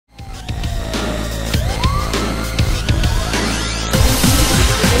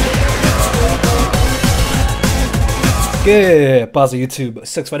Good, Baza YouTube,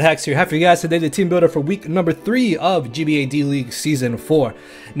 6 Foot Hacks here. Half for you guys today, the team builder for week number 3 of GBA D-League Season 4.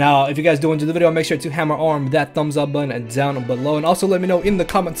 Now, if you guys do enjoy the video, make sure to hammer arm that thumbs up button down below. And also let me know in the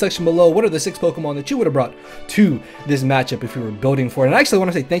comment section below, what are the 6 Pokemon that you would have brought to this matchup if you were building for it. And I actually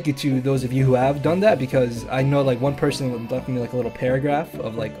want to say thank you to those of you who have done that, because I know like one person left me like a little paragraph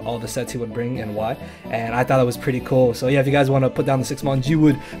of like all the sets he would bring and why. And I thought it was pretty cool. So yeah, if you guys want to put down the 6 mons you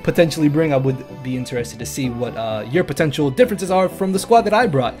would potentially bring, I would be interested to see what your potential differences are from the squad that I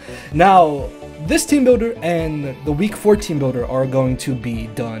brought. Now, this team builder and the week 4 team builder are going to be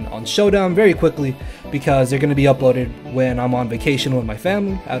done on Showdown very quickly, because they're going to be uploaded when I'm on vacation with my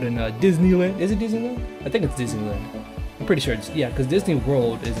family out in Disneyland. Is it Disneyland? I think it's Disneyland. I'm pretty sure it's, yeah, because Disney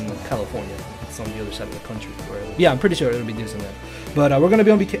World is in California. It's on the other side of the country. Yeah, I'm pretty sure it'll be Disneyland. But we're going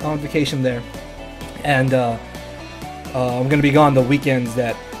to be on vacation there, and I'm going to be gone the weekends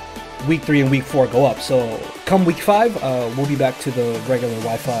that week 3 and week 4 go up. So come week 5, we'll be back to the regular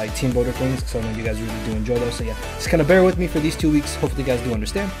Wi-Fi team builder things, so I know you guys really do enjoy those. So yeah, just kind of bear with me for these 2 weeks. Hopefully you guys do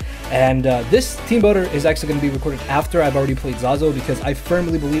understand. And this team builder is actually going to be recorded after I've already played Zazo, because I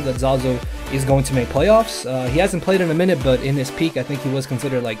firmly believe that Zazo is going to make playoffs. He hasn't played in a minute, but in his peak, I think he was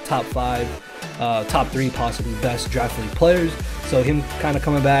considered like top 5, top 3 possibly best draft league players. So him kind of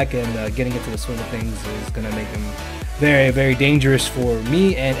coming back and getting into the swing of things is going to make him very, very dangerous for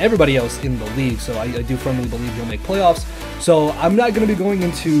me and everybody else in the league. So I do firmly believe he'll make playoffs. So I'm not going to be going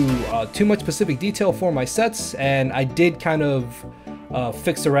into too much specific detail for my sets, and I did kind of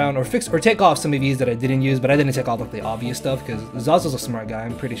fix around or take off some of these that I didn't use, but I didn't take off like the obvious stuff, because Zazo's a smart guy.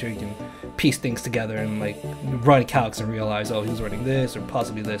 I'm pretty sure he can piece things together and like run calcs and realize, oh, he's running this or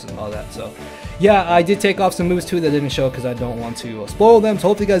possibly this and all that. So yeah, I did take off some moves too that didn't show, because I don't want to spoil them. So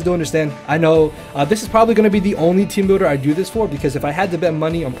hopefully you guys do understand. I know this is probably going to be the only team builder I do this for, because if I had to bet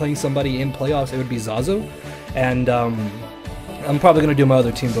money on playing somebody in playoffs, it would be Zazo. And I'm probably going to do my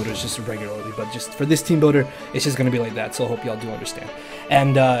other team builders just regularly, but just for this team builder, it's just going to be like that. So I hope y'all do understand.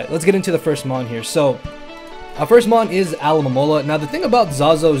 And let's get into the first mon here. So our first mon is Alomomola. Now the thing about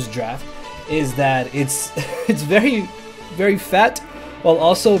Zazo's draft is that it's very, very fat, while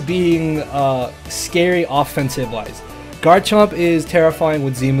also being scary offensive wise. Garchomp is terrifying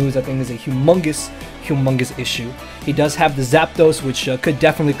with Z-moves. I think is a humongous issue. He does have the Zapdos, which could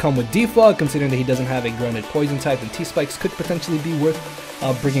definitely come with defog, considering that he doesn't have a grounded poison type, and T-Spikes could potentially be worth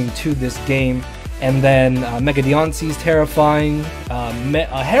bringing to this game. And then Mega Deontay is terrifying.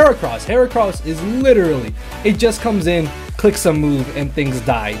 Heracross is literally, it just comes in, clicks a move, and things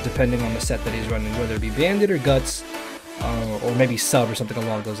die, depending on the set that he's running, whether it be Bandit or Guts, or maybe Sub or something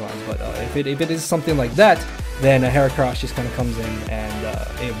along those lines. But if it is something like that, then Heracross just kind of comes in and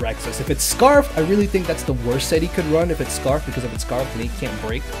it wrecks us. If it's Scarf, I really think that's the worst set he could run if it's Scarf, because if it's Scarf, then he can't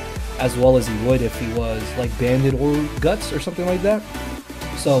break as well as he would if he was like Bandit or Guts or something like that.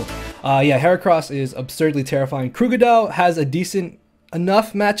 So yeah, Heracross is absurdly terrifying. Krookodile has a decent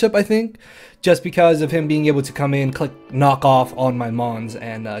enough matchup, I think, just because of him being able to come in, click knock off on my mons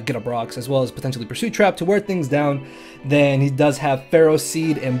and get up rocks, as well as potentially Pursuit Trap to wear things down. Then he does have Pharaoh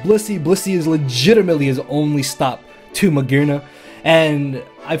Seed and Blissey. Blissey is legitimately his only stop to Magearna, and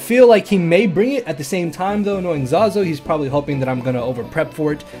I feel like he may bring it at the same time though. Knowing Zazo, he's probably hoping that I'm gonna over prep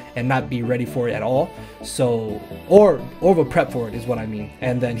for it and not be ready for it at all. So, or over prep for it is what I mean,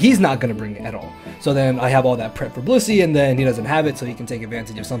 and then he's not gonna bring it at all. So then I have all that prep for Blissey, and then he doesn't have it, so he can take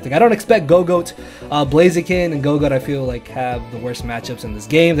advantage of something. I don't expect Gogoat, Blaziken and Gogoat I feel like have the worst matchups in this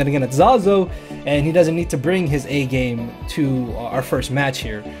game. Then again, it's Zazo, and he doesn't need to bring his A game to our first match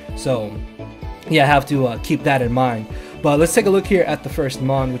here. So yeah, I have to keep that in mind. But let's take a look here at the first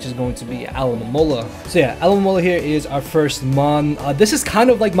mon, which is going to be Alomomola. So yeah, Alomomola here is our first mon. This is kind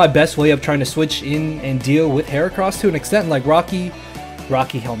of like my best way of trying to switch in and deal with Heracross to an extent, like Rocky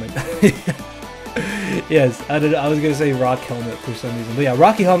Helmet. Yes, I was gonna say Rock Helmet for some reason, but yeah,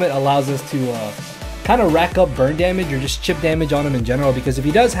 Rocky Helmet allows us to kind of rack up burn damage or just chip damage on him in general, because if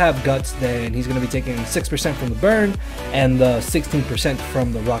he does have Guts, then he's going to be taking 6% from the burn and the 16%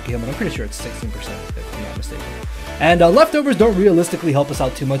 from the Rocky Helmet. I'm pretty sure it's 16% if I'm not mistaken. And leftovers don't realistically help us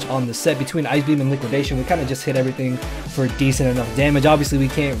out too much on the set. Between Ice Beam and Liquidation, we kind of just hit everything for decent enough damage. Obviously, we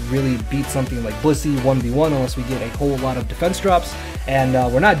can't really beat something like Blissey 1v1 unless we get a whole lot of defense drops, and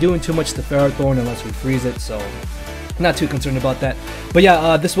we're not doing too much to Ferrothorn unless we freeze it, so not too concerned about that. But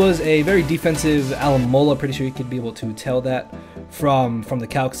yeah, this was a very defensive Alomomola. Pretty sure you could be able to tell that from the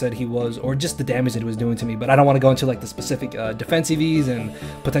calcs that he was, or just the damage that he was doing to me. But I don't want to go into like the specific defense EVs and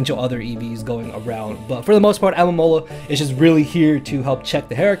potential other EVs going around. But for the most part, Alomomola is just really here to help check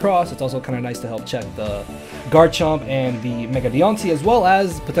the Heracross. It's also kind of nice to help check the Garchomp and the Mega Deontay, as well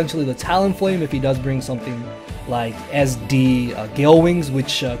as potentially the Talonflame if he does bring something like SD Gale Wings,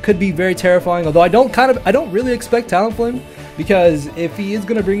 which could be very terrifying. Although I don't really expect Talonflame, because if he is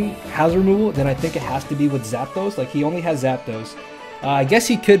gonna bring hazard removal, then I think it has to be with Zapdos. Like, he only has Zapdos. I guess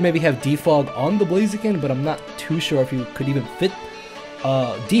he could maybe have Defog on the Blaziken, but I'm not too sure if he could even fit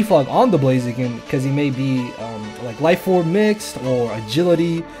Defog on the Blaziken, because he may be like Life Orb mixed or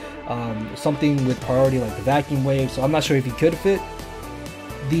Agility, something with priority like the Vacuum Wave. So I'm not sure if he could fit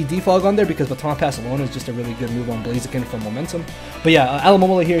the Defog on there, because Baton Pass alone is just a really good move on Blaziken for momentum. But yeah,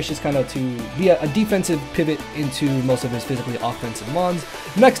 Alomomola here is just kind of to be a defensive pivot into most of his physically offensive mons.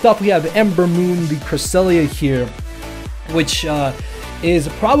 Next up, we have Ember Moon, the Cresselia here, which is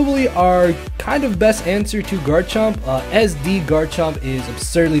probably our kind of best answer to Garchomp. SD Garchomp is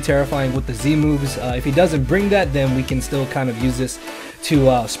absurdly terrifying with the Z moves. If he doesn't bring that, then we can still kind of use this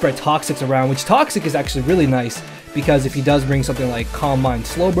to spread Toxics around, which Toxic is actually really nice, because if he does bring something like Calm Mind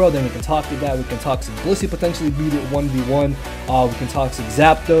Slowbro, then we can Toxic that. We can Toxic Blissey, potentially beat it 1v1. We can Toxic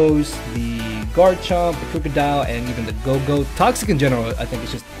Zapdos, the Garchomp, the Crocodile, and even the Go-Go. Toxic in general, I think,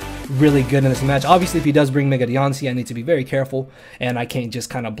 is just really good in this match. Obviously, if he does bring Mega Deontay, I need to be very careful, and I can't just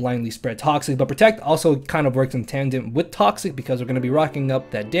kind of blindly spread Toxic. But Protect also kind of works in tandem with Toxic, because we're going to be rocking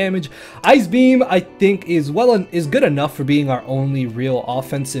up that damage. Ice Beam, I think, is good enough for being our only real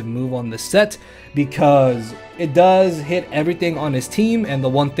offensive move on the set, because it does hit everything on his team, and the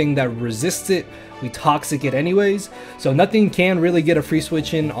one thing that resists it, we Toxic it anyways. So nothing can really get a free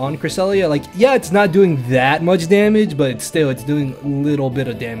switch in on Cresselia. Like, yeah, it's not doing that much damage, but it's doing a little bit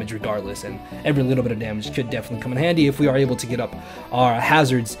of damage regardless, and every little bit of damage could definitely come in handy if we are able to get up our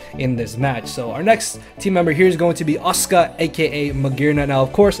hazards in this match. So our next team member here is going to be Oscar, aka Magearna. Now,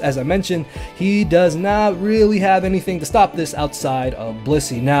 of course, as I mentioned, he does not really have anything to stop this outside of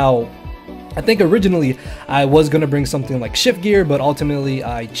Blissey. Now, I think originally I was going to bring something like Shift Gear, but ultimately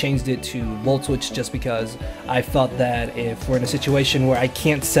I changed it to Volt Switch, just because I felt that if we're in a situation where I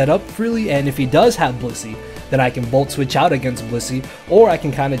can't set up freely, and if he does have Blissey, then I can Volt Switch out against Blissey, or I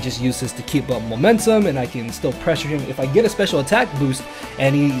can kind of just use this to keep up momentum, and I can still pressure him. If I get a special attack boost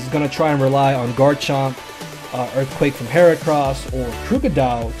and he's going to try and rely on Garchomp, Earthquake from Heracross, or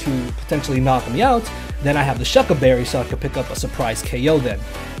Crocodile to potentially knock me out, then I have the Shucka Berry, so I could pick up a surprise KO then,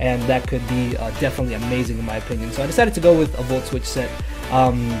 and that could be definitely amazing in my opinion. So I decided to go with a Volt Switch set.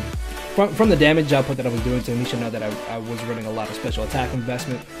 From the damage output that I was doing to him, he should know that I was running a lot of special attack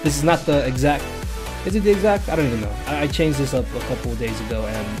investment. This is not the exact. Is it the exact? I don't even know. I changed this up a couple of days ago,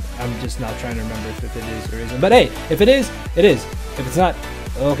 and I'm just now trying to remember if it is or isn't. But hey, if it is, it is. If it's not,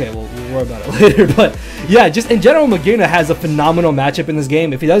 okay, we'll worry about it later. But yeah, just in general, Magearna has a phenomenal matchup in this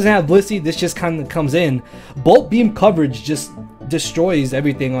game. If he doesn't have Blissey, this just kind of comes in. Bolt Beam coverage just destroys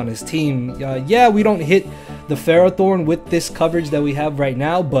everything on his team. Yeah, we don't hit the Ferrothorn with this coverage that we have right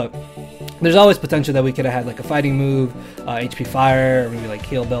now, but there's always potential that we could have had like a fighting move, HP Fire, or maybe like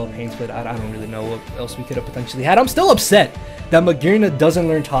Hail Bell, Pain Split. I don't really know what else we could have potentially had. I'm still upset that Magearna doesn't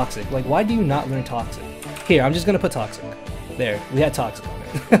learn Toxic. Like, why do you not learn Toxic? Here, I'm just going to put Toxic. There, we had Toxic on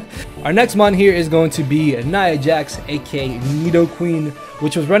it. Our next mon here is going to be Nia Jax, aka Nidoqueen,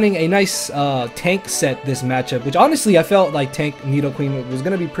 which was running a nice tank set this matchup, which honestly I felt like tank Nidoqueen was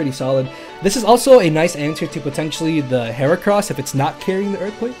going to be pretty solid. This is also a nice answer to potentially the Heracross if it's not carrying the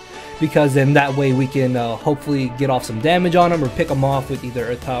Earthquake, because then that way we can hopefully get off some damage on him or pick him off with either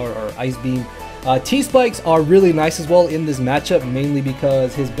Earth Power or Ice Beam. T-Spikes are really nice as well in this matchup, mainly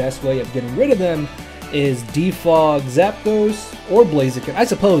because his best way of getting rid of them is Defog Zapdos or Blaziken. I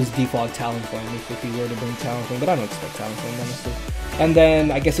suppose Defog Talonflame if he were to bring Talonflame, but I don't expect Talonflame, honestly. And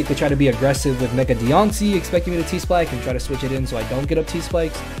then I guess he could try to be aggressive with Mega Deontay, expecting me to T-Spike and try to switch it in so I don't get up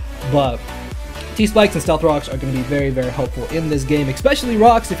T-Spikes. But T-Spikes and Stealth Rocks are going to be very, very helpful in this game, especially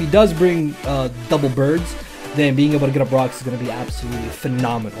Rocks. If he does bring double birds, then being able to get up Rocks is going to be absolutely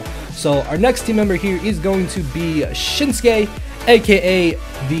phenomenal. So our next team member here is going to be Shinsuke, aka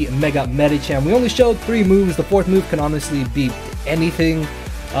the Mega Medicham. We only showed 3 moves. The 4th move can honestly be anything.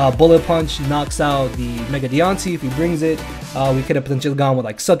 Bullet Punch knocks out the Mega Deontay if he brings it. We could have potentially gone with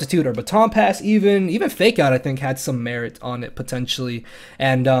like Substitute or Baton Pass, even Fake Out I think had some merit on it potentially.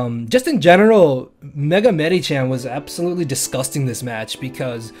 And just in general, Mega Medicham was absolutely disgusting this match,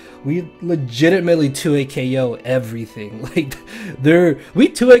 because we legitimately 2-hit KO everything. Like we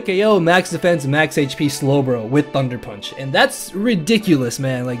 2-hit KO max defense, max HP Slowbro with Thunder Punch, and that's ridiculous,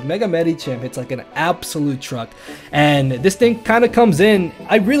 man. Like Mega Medicham hits like an absolute truck, and this thing kind of comes in.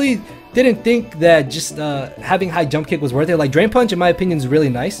 I really didn't think that just having high jump kick was worth it. Like Drain Punch in my opinion is really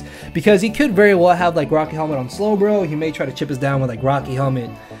nice, because he could very well have like Rocky Helmet on Slowbro. He may try to chip us down with like Rocky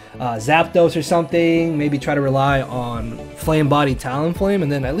Helmet, Zapdos or something, maybe try to rely on Flame Body, Talonflame,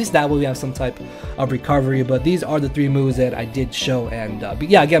 and then at least that way we have some type of recovery. But these are the 3 moves that I did show, and but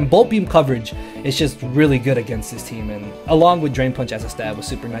yeah, again, Bolt Beam coverage is just really good against this team, and along with Drain Punch as a stab was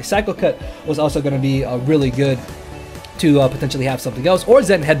super nice. Cycle Cut was also going to be really good to potentially have something else, or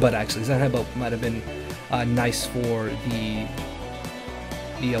Zen Headbutt actually. Zen Headbutt might have been nice for the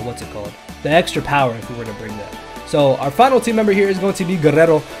what's it called? The extra power if we were to bring that. So our final team member here is going to be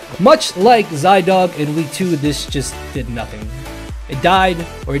Guerrero. Much like Zydog in week 2, this just did nothing. It died,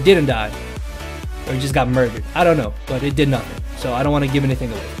 or it didn't die, or it just got murdered. I don't know, but it did nothing. So I don't want to give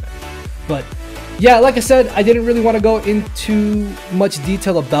anything away from it. But yeah, like I said, I didn't really want to go into much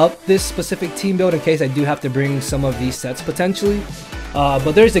detail about this specific team build in case I do have to bring some of these sets potentially.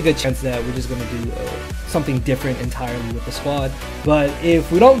 But there's a good chance that we're just going to do something different entirely with the squad. But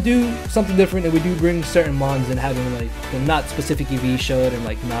if we don't do something different and we do bring certain mons, and having like the not specific EV showed and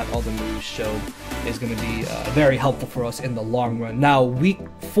like not all the moves showed is going to be very helpful for us in the long run. Now, week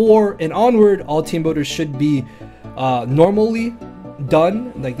 4 and onward, all team builders should be normally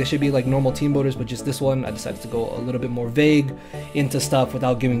done. Like they should be like normal team builders, but just this one I decided to go a little bit more vague into stuff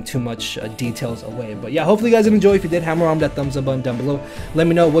without giving too much details away. But yeah, hopefully you guys enjoy. If you did, hammer on that thumbs up button down below. Let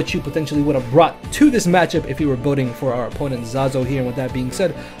me know what you potentially would have brought to this matchup if you were building for our opponent Zazo here. And with that being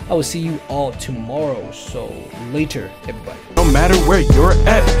said, I will see you all tomorrow. So later, everybody. No matter where you're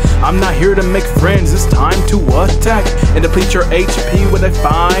at, I'm not here to make friends, it's time to attack and deplete your HP with a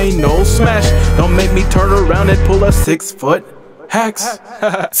final smash. Don't make me turn around and pull a 6-foot hacks.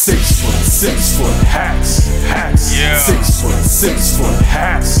 6 foot hacks, hacks. Yeah. 6 foot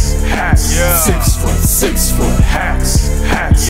hacks, hacks. Yeah. 6 foot hacks, hacks.